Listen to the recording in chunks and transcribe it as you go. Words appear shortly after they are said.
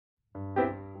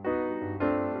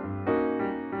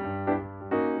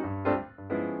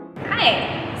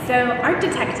Hi! So Art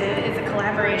Detective is a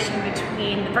collaboration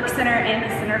between the Brooks Center and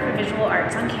the Center for Visual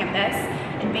Arts on campus.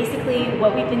 And basically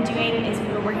what we've been doing is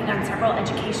we've been working on several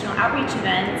educational outreach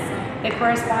events that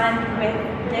correspond with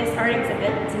this art exhibit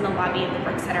that's in the lobby of the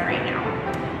Brooks Center right now.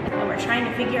 And we're trying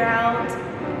to figure out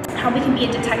how we can be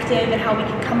a detective and how we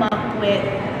can come up with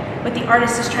what the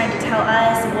artist is trying to tell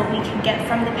us and what we can get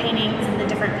from the paintings and the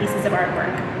different pieces of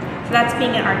artwork. So that's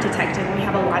being an art detective, and we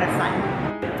have a lot of fun.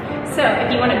 So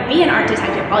if you want to be an art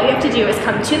detective, all you have to do is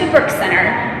come to the Brooks Center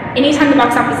anytime the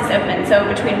box office is open, so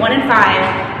between 1 and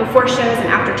 5, before shows and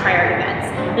after tri-art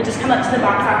events. You'll just come up to the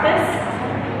box office,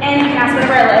 and you can ask one of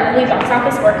our lovely box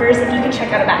office workers if you can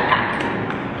check out a backpack.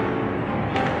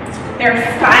 There are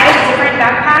 5 different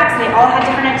backpacks. They all have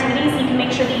different activities, so you can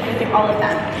make sure that you go through all of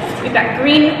them. We've got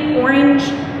green, orange,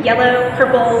 yellow,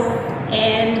 purple,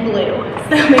 and blue.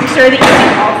 So make sure that you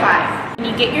do all 5. When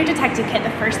you get your detective kit,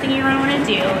 the first thing you're going to want to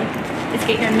do is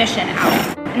get your mission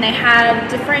out. And they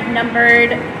have different numbered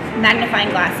magnifying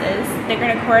glasses. They're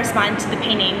going to correspond to the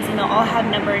paintings, and they'll all have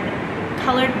numbered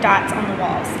colored dots on the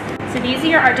walls. So these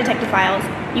are your art detective files.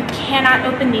 You cannot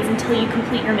open these until you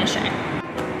complete your mission.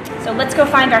 So let's go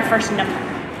find our first number.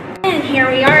 And here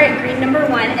we are at green number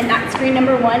 1, and that's green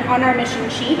number 1 on our mission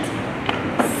sheet.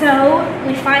 So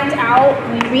we find out,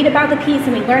 we read about the piece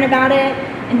and we learn about it,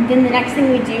 and then the next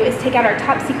thing we do is take out our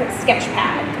top secret sketch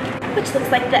pad, which looks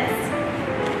like this.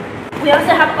 We also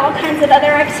have all kinds of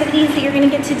other activities that you're going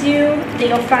to get to do that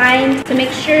you'll find, so make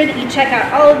sure that you check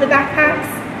out all of the backpacks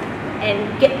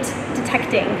and get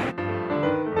detecting.